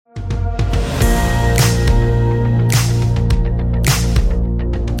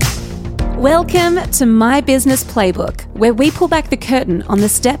Welcome to My Business Playbook, where we pull back the curtain on the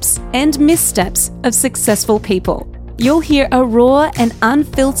steps and missteps of successful people. You'll hear a raw and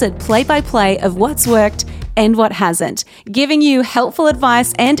unfiltered play-by-play of what's worked and what hasn't, giving you helpful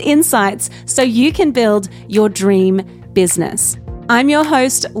advice and insights so you can build your dream business. I'm your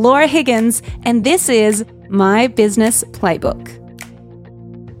host, Laura Higgins, and this is My Business Playbook.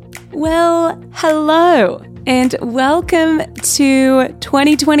 Well, hello, and welcome to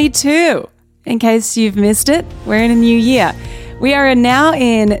 2022. In case you've missed it, we're in a new year. We are now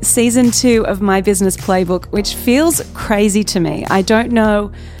in season 2 of My Business Playbook, which feels crazy to me. I don't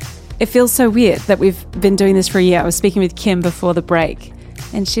know. It feels so weird that we've been doing this for a year. I was speaking with Kim before the break,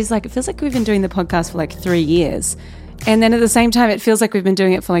 and she's like, it feels like we've been doing the podcast for like 3 years. And then at the same time, it feels like we've been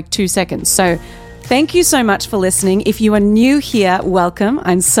doing it for like 2 seconds. So thank you so much for listening. If you are new here, welcome.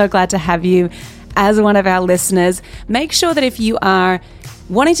 I'm so glad to have you as one of our listeners. Make sure that if you are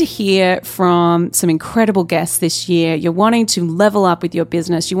wanting to hear from some incredible guests this year, you're wanting to level up with your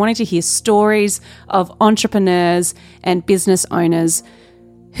business, you're wanting to hear stories of entrepreneurs and business owners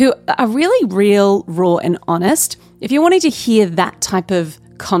who are really real, raw, and honest. If you're wanting to hear that type of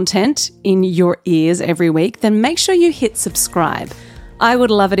content in your ears every week, then make sure you hit subscribe. I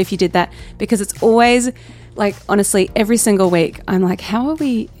would love it if you did that, because it's always like, honestly, every single week, I'm like, how are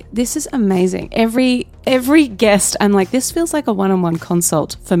we? This is amazing. Every guest, I'm like, this feels like a one-on-one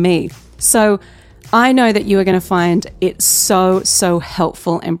consult for me. So I know that you are going to find it so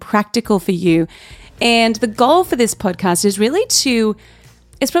helpful and practical for you. And the goal for this podcast is really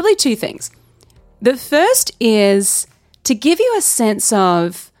it's probably 2 things. The first is to give you a sense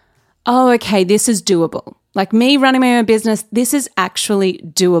of, oh, okay, this is doable. Like me running my own business, this is actually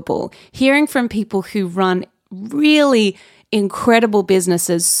doable. Hearing from people who run really incredible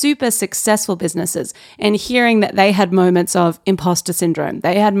businesses, super successful businesses, and hearing that they had moments of imposter syndrome.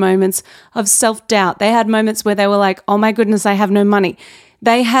 They had moments of self-doubt. They had moments where they were like, oh my goodness, I have no money.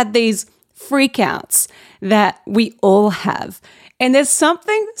 They had these freakouts that we all have. And there's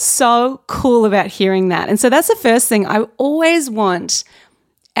something so cool about hearing that. And so that's the first thing. I always want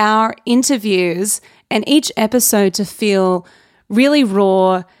our interviews and each episode to feel really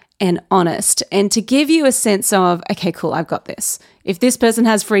raw and honest, and to give you a sense of, okay, cool, I've got this. If this person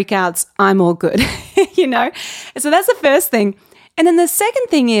has freakouts, I'm all good, you know? So that's the first thing. And then the second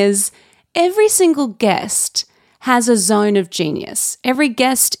thing is every single guest has a zone of genius. Every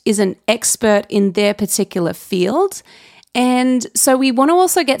guest is an expert in their particular field. And so we want to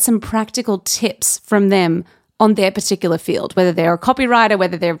also get some practical tips from them on their particular field, whether they're a copywriter,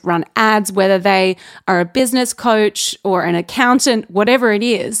 whether they've run ads, whether they are a business coach or an accountant, whatever it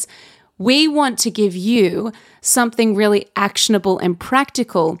is. We want to give you something really actionable and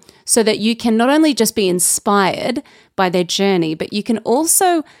practical so that you can not only just be inspired by their journey, but you can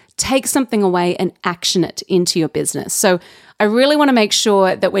also take something away and action it into your business. So I really want to make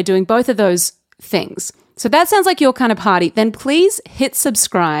sure that we're doing both of those things. So that sounds like your kind of party. Then please hit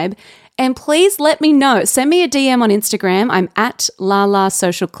subscribe. And please let me know. Send me a DM on Instagram. I'm at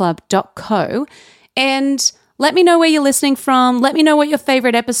lalasocialclub.co. And let me know where you're listening from. Let me know what your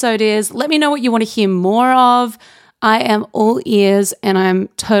favorite episode is. Let me know what you want to hear more of. I am all ears and I'm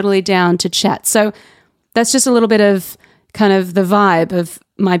totally down to chat. So that's just a little bit of kind of the vibe of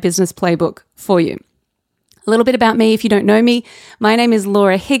My Business Playbook for you. A little bit about me if you don't know me. My name is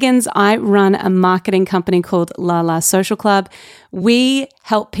Laura Higgins. I run a marketing company called Lala Social Club. We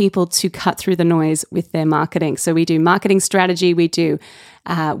help people to cut through the noise with their marketing. So we do marketing strategy, we do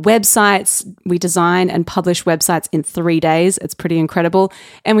websites, we design and publish websites in 3 days. It's pretty incredible.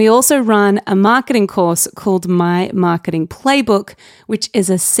 And we also run a marketing course called My Marketing Playbook, which is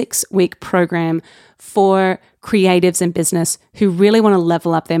a 6-week program for creatives and business who really want to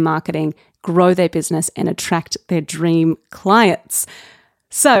level up their marketing, grow their business, and attract their dream clients.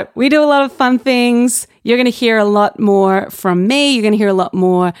 So we do a lot of fun things. You're going to hear a lot more from me. You're going to hear a lot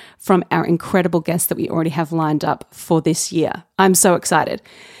more from our incredible guests that we already have lined up for this year. I'm so excited.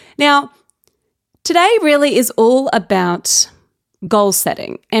 Now, today really is all about goal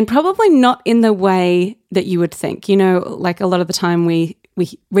setting, and probably not in the way that you would think. You know, like a lot of the time we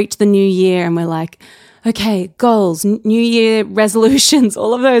reach the new year and we're like, okay, goals, new year resolutions,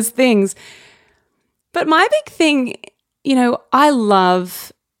 all of those things. But my big thing, you know, I'm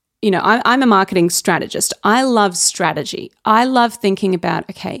a marketing strategist. I love strategy. I love thinking about,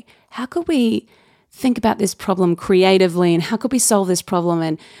 okay, how could we think about this problem creatively, and how could we solve this problem,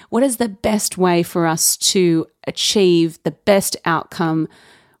 and what is the best way for us to achieve the best outcome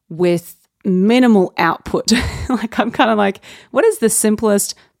with minimal output? Like, I'm kind of like, what is the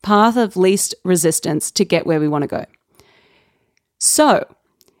simplest path of least resistance to get where we want to go? So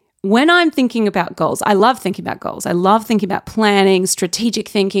when I'm thinking about goals, I love thinking about goals. I love thinking about planning, strategic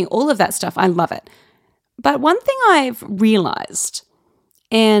thinking, all of that stuff. I love it. But one thing I've realized,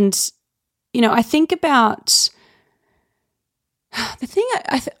 and, I think about the thing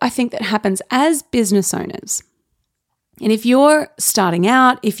I think that happens as business owners, and if you're starting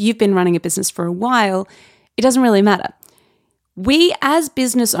out, if you've been running a business for a while, it doesn't really matter. We as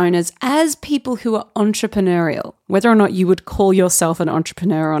business owners, as people who are entrepreneurial, whether or not you would call yourself an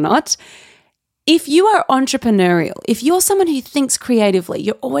entrepreneur or not, if you are entrepreneurial, if you're someone who thinks creatively,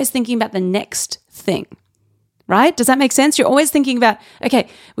 you're always thinking about the next thing, right? Does that make sense? You're always thinking about, okay,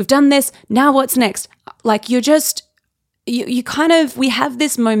 we've done this, now what's next? Like we have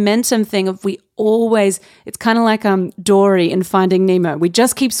this momentum thing of it's kind of like Dory in Finding Nemo. We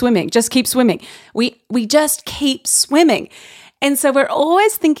just keep swimming. We just keep swimming. And so we're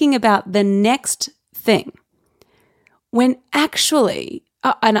always thinking about the next thing when actually,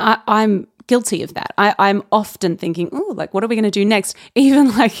 and I'm guilty of that. I'm often thinking, what are we going to do next?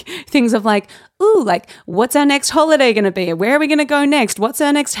 Even like things of like, what's our next holiday going to be? Where are we going to go next? What's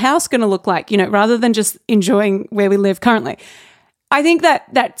our next house going to look like? Rather than just enjoying where we live currently. I think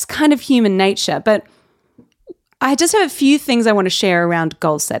that's kind of human nature, but I just have a few things I want to share around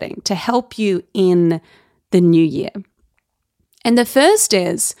goal setting to help you in the new year. And the first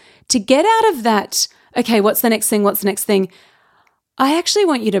is to get out of that, okay, what's the next thing? I actually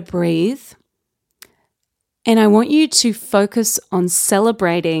want you to breathe, and I want you to focus on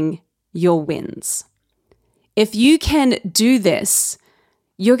celebrating your wins. If you can do this,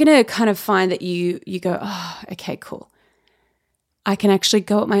 you're going to kind of find that you go, okay, cool. I can actually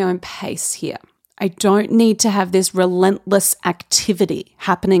go at my own pace here. I don't need to have this relentless activity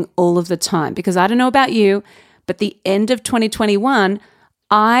happening all of the time, because I don't know about you, but the end of 2021,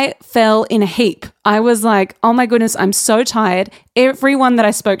 I fell in a heap. I was like, oh my goodness, I'm so tired. Everyone that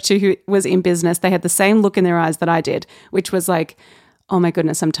I spoke to who was in business, they had the same look in their eyes that I did, which was like, oh my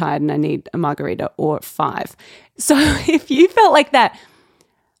goodness, I'm tired and I need a margarita or 5. So if you felt like that,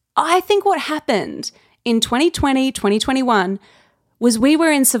 I think what happened in 2020, 2021 was we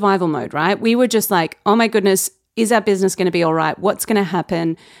were in survival mode, right? We were just like, oh my goodness, is our business going to be all right? What's going to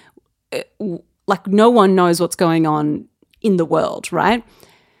happen? Like no one knows what's going on in the world, right?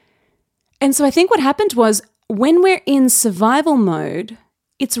 And so I think what happened was when we're in survival mode,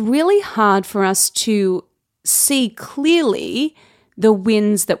 it's really hard for us to see clearly the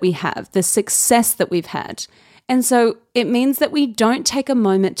wins that we have, the success that we've had. And so it means that we don't take a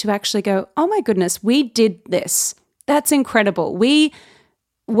moment to actually go, oh my goodness, we did this. That's incredible.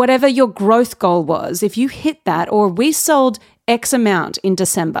 Whatever your growth goal was, if you hit that, or we sold X amount in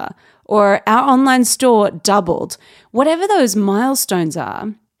December, or our online store doubled, whatever those milestones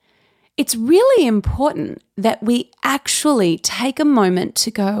are, it's really important that we actually take a moment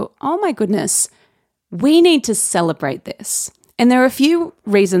to go, oh my goodness, we need to celebrate this. And there are a few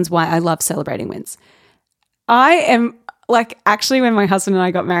reasons why I love celebrating wins. I am like, actually, when my husband and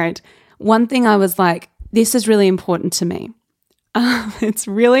I got married, one thing I was like, this is really important to me. It's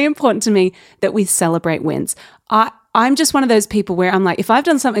really important to me that we celebrate wins. I'm just one of those people where I'm like, if I've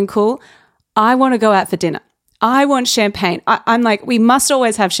done something cool, I want to go out for dinner. I want champagne. I'm like, we must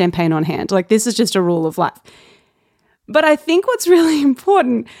always have champagne on hand. Like, this is just a rule of life. But I think what's really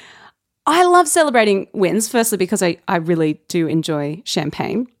important, I love celebrating wins, firstly, because I really do enjoy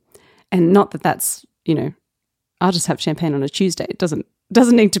champagne. And not that that's, I'll just have champagne on a Tuesday. It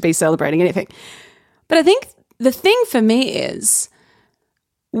doesn't need to be celebrating anything. But I think the thing for me is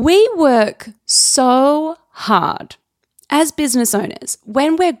we work so hard as business owners,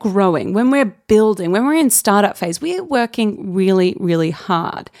 when we're growing, when we're building, when we're in startup phase, we're working really, really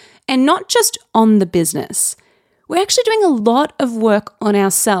hard. And not just on the business. We're actually doing a lot of work on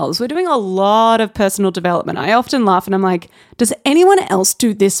ourselves. We're doing a lot of personal development. I often laugh and I'm like, does anyone else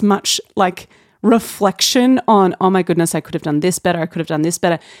do this much like reflection on, oh my goodness, I could have done this better. I could have done this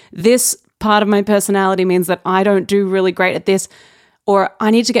better. This part of my personality means that I don't do really great at this, or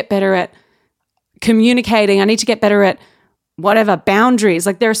I need to get better at communicating. I need to get better at whatever, boundaries.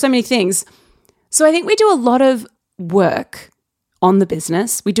 Like there are so many things. So I think we do a lot of work on the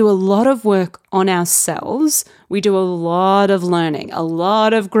business. We do a lot of work on ourselves. We do a lot of learning, a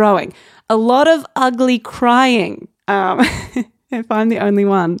lot of growing, a lot of ugly crying. If I'm the only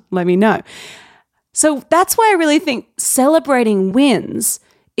one, let me know. So that's why I really think celebrating wins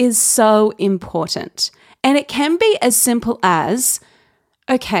is so important. And it can be as simple as,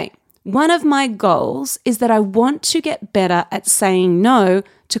 okay, one of my goals is that I want to get better at saying no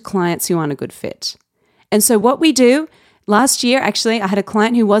to clients who aren't a good fit. And so what we do, last year, actually, I had a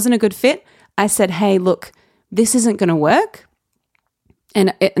client who wasn't a good fit. I said, hey, look, this isn't going to work.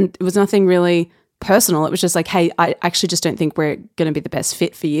 And it was nothing really personal. It was just like, hey, I actually just don't think we're going to be the best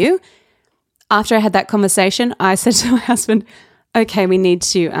fit for you. After I had that conversation, I said to my husband, okay, we need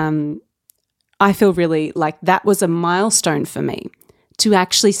to, I feel really like that was a milestone for me to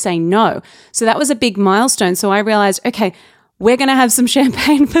actually say no. So that was a big milestone. So I realized, okay, we're going to have some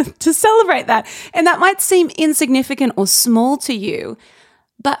champagne to celebrate that. And that might seem insignificant or small to you,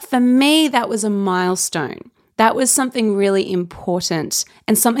 but for me, that was a milestone. That was something really important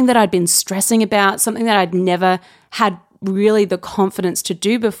and something that I'd been stressing about, something that I'd never had really the confidence to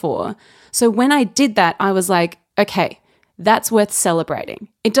do before. So when I did that, I was like, okay, that's worth celebrating.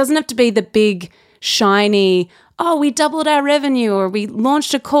 It doesn't have to be the big, shiny, oh, we doubled our revenue, or we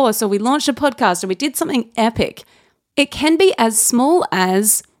launched a course, or we launched a podcast, or we did something epic. It can be as small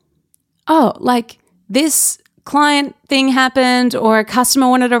as, oh, like this client thing happened, or a customer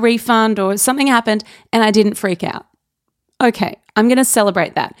wanted a refund, or something happened and I didn't freak out. Okay, I'm going to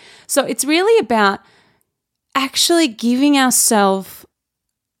celebrate that. So it's really about actually giving ourselves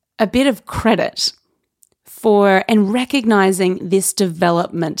a bit of credit for and recognizing this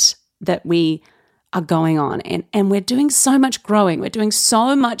development that we are going on. And we're doing so much growing. We're doing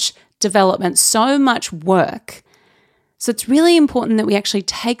so much development, so much work. So it's really important that we actually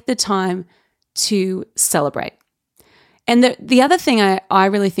take the time to celebrate. And the other thing I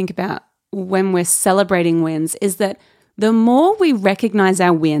really think about when we're celebrating wins is that the more we recognize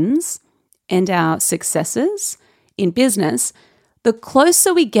our wins and our successes in business, the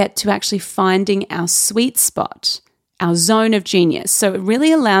closer we get to actually finding our sweet spot, our zone of genius. So it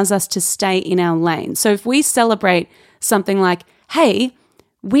really allows us to stay in our lane. So if we celebrate something like, hey,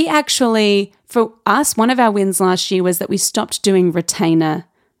 we actually, for us, one of our wins last year was that we stopped doing retainer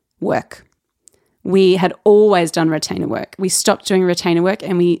work. We had always done retainer work. We stopped doing retainer work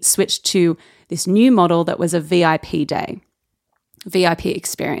and we switched to this new model that was a VIP day, VIP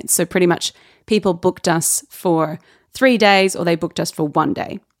experience. So pretty much people booked us for 3 days or they booked us for 1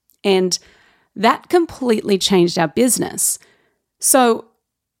 day. And that completely changed our business. So,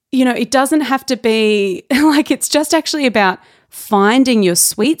 it doesn't have to be like, it's just actually about finding your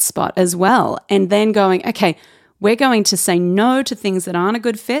sweet spot as well. And then going, okay, we're going to say no to things that aren't a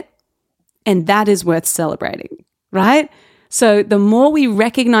good fit. And that is worth celebrating, right? So the more we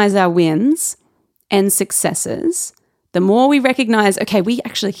recognize our wins and successes, the more we recognize, okay, we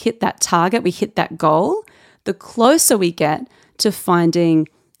actually hit that target, we hit that goal, the closer we get to finding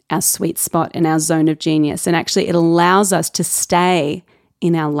our sweet spot and our zone of genius. And actually it allows us to stay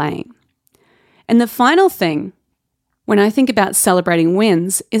in our lane. And the final thing, when I think about celebrating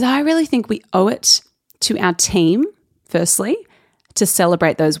wins, is I really think we owe it to our team, firstly, to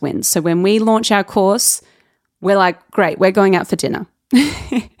celebrate those wins. So when we launch our course, we're like, great, we're going out for dinner.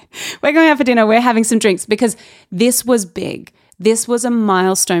 We're going out for dinner, we're having some drinks because this was big. This was a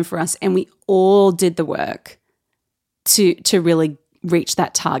milestone for us and we all did the work to really reach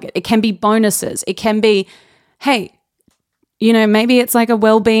that target. It can be bonuses. It can be, hey, maybe it's like a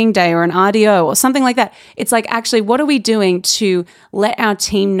well-being day or an RDO or something like that. It's like, actually, what are we doing to let our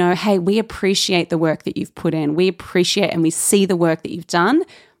team know, hey, we appreciate the work that you've put in. We appreciate and we see the work that you've done.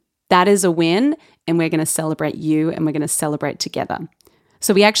 That is a win, and we're going to celebrate you and we're going to celebrate together.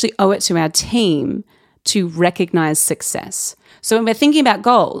 So we actually owe it to our team to recognize success. So when we're thinking about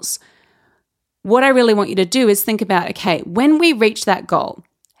goals, what I really want you to do is think about, okay, when we reach that goal,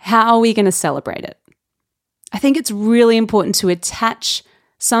 how are we going to celebrate it? I think it's really important to attach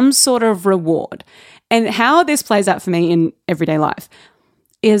some sort of reward. And how this plays out for me in everyday life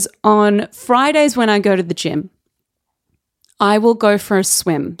is on Fridays when I go to the gym, I will go for a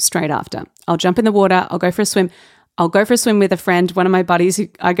swim straight after. I'll jump in the water, I'll go for a swim. I'll go for a swim with a friend, one of my buddies who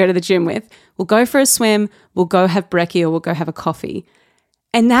I go to the gym with. We'll go for a swim, we'll go have brekkie or we'll go have a coffee.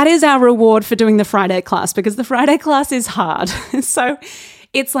 And that is our reward for doing the Friday class because the Friday class is hard. So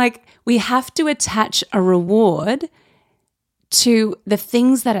it's like we have to attach a reward to the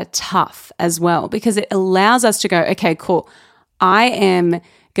things that are tough as well because it allows us to go, okay, cool. I am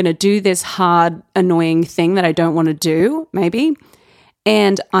going to do this hard, annoying thing that I don't want to do, maybe,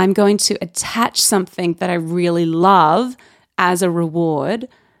 and I'm going to attach something that I really love as a reward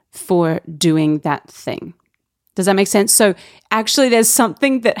for doing that thing. Does that make sense? So actually there's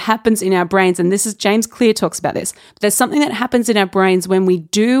something that happens in our brains, and this is James Clear talks about this. There's something that happens in our brains when we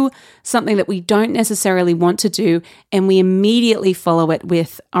do something that we don't necessarily want to do and we immediately follow it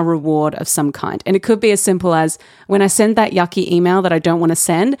with a reward of some kind. And it could be as simple as when I send that yucky email that I don't want to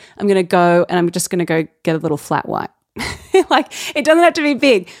send, I'm going to go and I'm just going to go get a little flat white. Like it doesn't have to be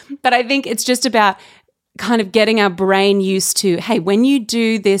big, but I think it's just about kind of getting our brain used to, hey, when you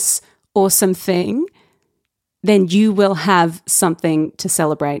do this awesome thing, then you will have something to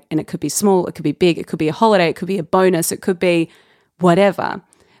celebrate. And it could be small, it could be big, it could be a holiday, it could be a bonus, it could be whatever.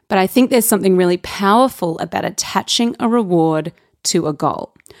 But I think there's something really powerful about attaching a reward to a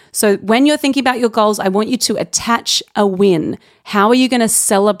goal. So when you're thinking about your goals, I want you to attach a win. How are you going to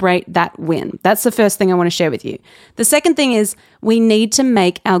celebrate that win? That's the first thing I want to share with you. The second thing is we need to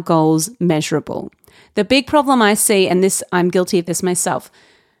make our goals measurable. The big problem I see, and this, I'm guilty of this myself,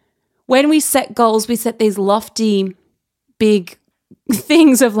 when we set goals, we set these lofty, big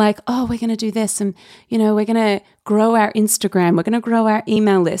things of like, oh, we're going to do this, and we're going to grow our Instagram, we're going to grow our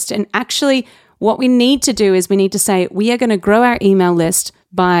email list. And actually, what we need to do is we need to say, we are going to grow our email list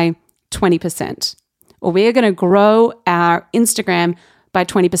by 20%, or we are going to grow our Instagram by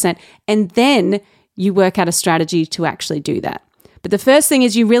 20%. And then you work out a strategy to actually do that. But the first thing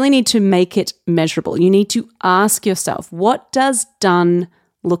is you really need to make it measurable. You need to ask yourself, what does done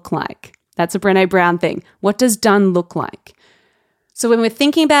look like? That's a Brené Brown thing. What does done look like? So when we're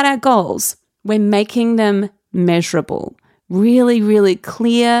thinking about our goals, we're making them measurable, really, really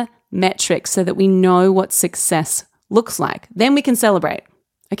clear metrics so that we know what success looks like. Then we can celebrate.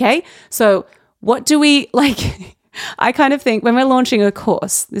 Okay? So what do we like? I kind of think when we're launching a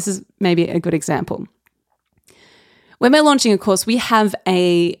course, this is maybe a good example. When we're launching a course, we have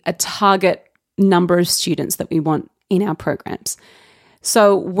a target number of students that we want in our programs.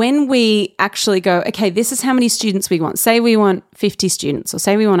 So when we actually go, okay, this is how many students we want. Say we want 50 students, or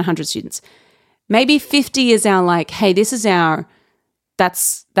say we want 100 students. Maybe 50 is our like, hey, this is our,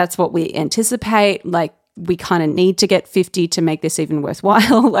 that's what we anticipate. Like we kind of need to get 50 to make this even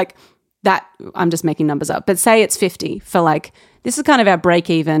worthwhile. Like that, I'm just making numbers up. But say it's 50 for like, this is kind of our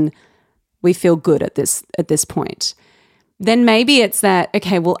break even. We feel good at this point. Then maybe it's that,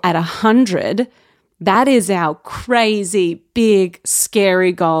 okay, well at 100, that is our crazy, big,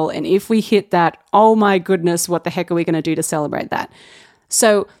 scary goal. And if we hit that, oh my goodness, what the heck are we going to do to celebrate that?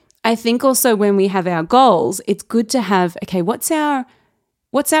 So I think also when we have our goals, it's good to have, okay, what's our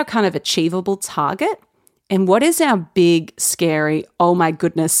kind of achievable target? And what is our big, scary, oh my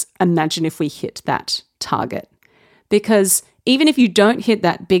goodness, imagine if we hit that target? Because even if you don't hit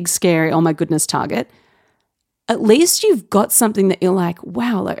that big, scary, oh my goodness target, at least you've got something that you're like,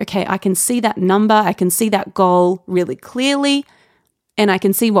 wow, like, okay, I can see that number, I can see that goal really clearly, and I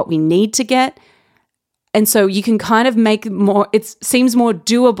can see what we need to get. And so you can kind of make more, it seems more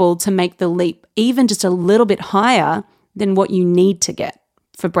doable to make the leap even just a little bit higher than what you need to get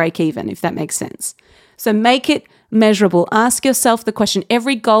for break even, if that makes sense. So make it measurable. Ask yourself the question,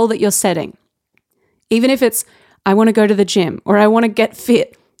 every goal that you're setting, even if it's, I want to go to the gym or I want to get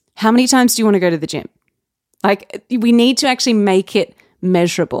fit, how many times do you want to go to the gym? Like we need to actually make it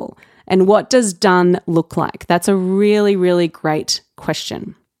measurable. And what does done look like? That's a really, really great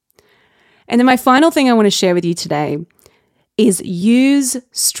question. And then my final thing I want to share with you today is use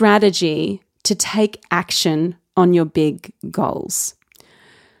strategy to take action on your big goals.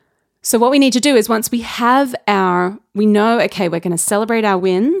 So what we need to do is once we have we know, okay, we're going to celebrate our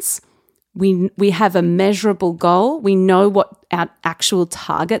wins. We have a measurable goal. We know what our actual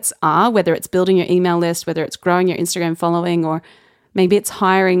targets are, whether it's building your email list, whether it's growing your Instagram following, or maybe it's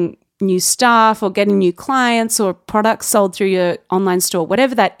hiring new staff or getting new clients or products sold through your online store,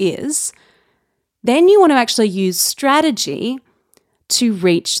 whatever that is. Then you want to actually use strategy to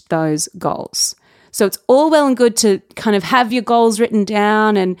reach those goals. So it's all well and good to kind of have your goals written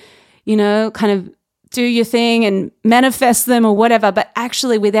down and, kind of do your thing and manifest them or whatever. But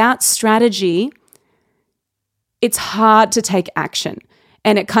actually without strategy, it's hard to take action.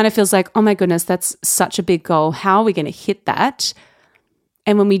 And it kind of feels like, oh my goodness, that's such a big goal. How are we going to hit that?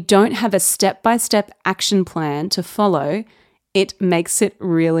 And when we don't have a step-by-step action plan to follow, it makes it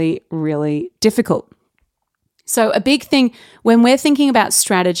really, really difficult. So a big thing when we're thinking about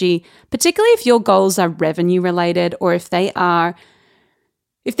strategy, particularly if your goals are revenue related or if they're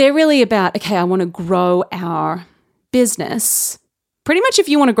really about, okay, I want to grow our business. Pretty much if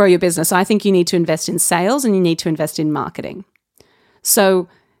you want to grow your business, I think you need to invest in sales and you need to invest in marketing. So,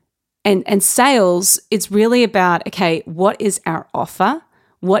 and sales, it's really about, okay, what is our offer?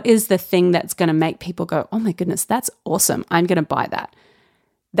 What is the thing that's going to make people go, oh my goodness, that's awesome. I'm going to buy that.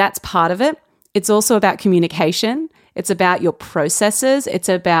 That's part of it. It's also about communication. It's about your processes. It's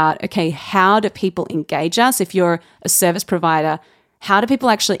about, okay, how do people engage us? If you're a service provider, how do people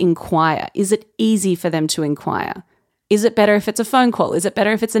actually inquire? Is it easy for them to inquire? Is it better if it's a phone call? Is it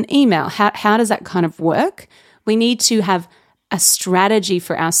better if it's an email? How does that kind of work? We need to have a strategy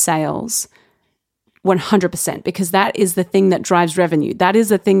for our sales 100% because that is the thing that drives revenue. That is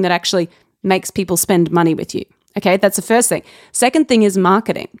the thing that actually makes people spend money with you. Okay, that's the first thing. Second thing is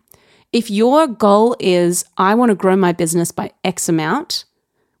marketing. if your goal is, I want to grow my business by X amount,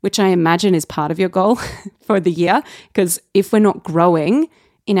 which I imagine is part of your goal for the year, because if we're not growing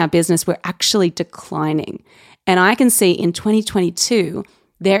in our business, we're actually declining. And I can see in 2022,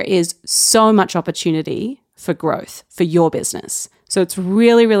 there is so much opportunity for growth for your business. So it's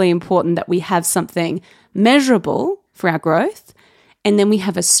really, really important that we have something measurable for our growth, and then we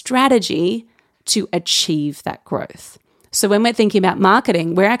have a strategy to achieve that growth. So when we're thinking about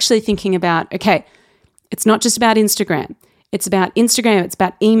marketing, we're actually thinking about, okay, it's not just about Instagram. It's about Instagram, it's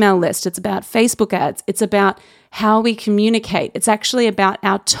about email list, it's about Facebook ads, it's about how we communicate. It's actually about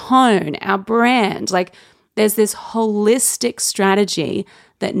our tone, our brand. Like, there's this holistic strategy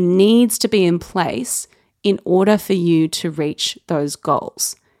that needs to be in place in order for you to reach those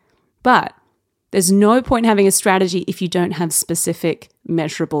goals. But there's no point having a strategy if you don't have specific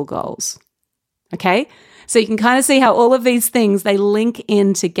measurable goals. Okay? So you can kind of see how all of these things, they link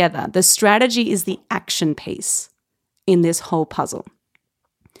in together. The strategy is the action piece in this whole puzzle.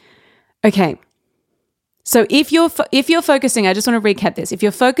 Okay. So if you're focusing, I just want to recap this. If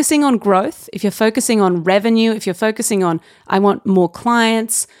you're focusing on growth, if you're focusing on revenue, if you're focusing on, I want more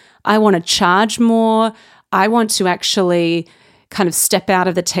clients, I want to charge more, I want to actually kind of step out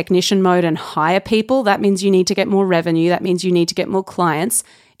of the technician mode and hire people, that means you need to get more revenue. That means you need to get more clients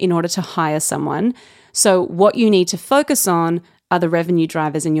in order to hire someone. So what you need to focus on are the revenue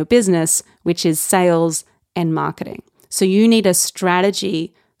drivers in your business, which is sales and marketing. So you need a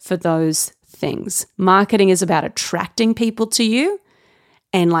strategy for those things. Marketing is about attracting people to you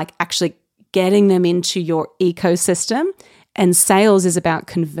and like actually getting them into your ecosystem. And sales is about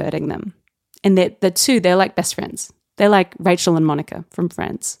converting them. And the two, they're like best friends. They're like Rachel and Monica from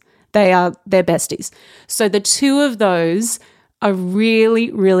Friends. They're besties. So the two of those are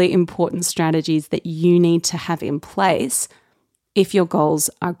really, really important strategies that you need to have in place if your goals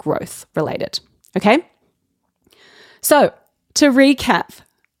are growth related. Okay? So to recap,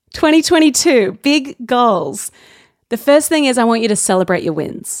 2022, big goals. The first thing is I want you to celebrate your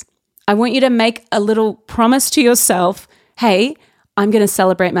wins. I want you to make a little promise to yourself, hey, I'm going to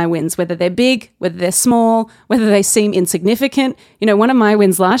celebrate my wins, whether they're big, whether they're small, whether they seem insignificant. You know, one of my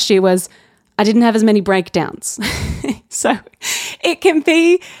wins last year was I didn't have as many breakdowns. So it can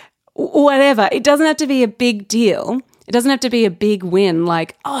be whatever. It doesn't have to be a big deal. It doesn't have to be a big win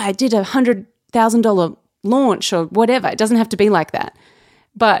like, oh, I did $100,000 launch or whatever. It doesn't have to be like that.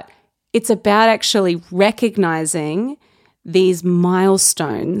 But it's about actually recognizing these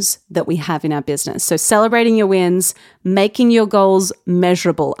milestones that we have in our business. So celebrating your wins, making your goals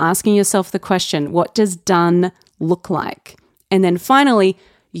measurable, asking yourself the question, what does done look like? And then finally,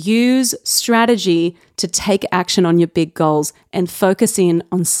 use strategy to take action on your big goals and focus in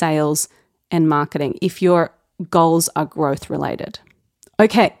on sales and marketing if your goals are growth related.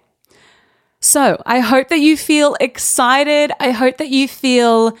 Okay. So I hope that you feel excited. I hope that you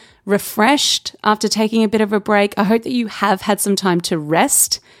feel refreshed after taking a bit of a break. I hope that you have had some time to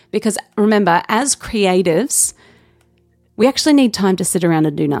rest because remember, as creatives, we actually need time to sit around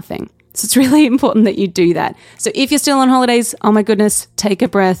and do nothing. So it's really important that you do that. So if you're still on holidays, oh my goodness, take a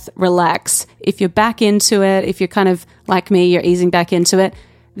breath, relax. If you're back into it, if you're kind of like me, you're easing back into it,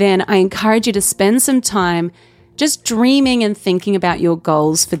 then I encourage you to spend some time just dreaming and thinking about your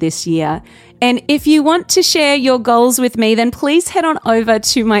goals for this year. And if you want to share your goals with me, then please head on over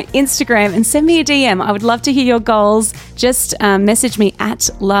to my Instagram and send me a DM. I would love to hear your goals. Just message me at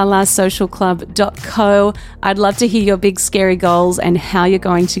lalasocialclub.co. I'd love to hear your big scary goals and how you're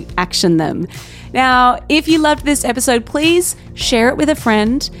going to action them. Now, if you loved this episode, please share it with a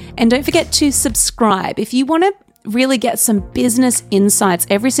friend and don't forget to subscribe. If you want to really get some business insights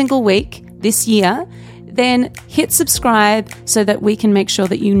every single week this year, then hit subscribe so that we can make sure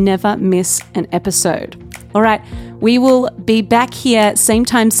that you never miss an episode. All right, we will be back here, same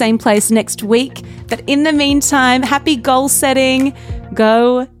time, same place next week. But in the meantime, happy goal setting.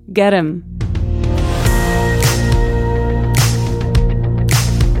 Go get 'em.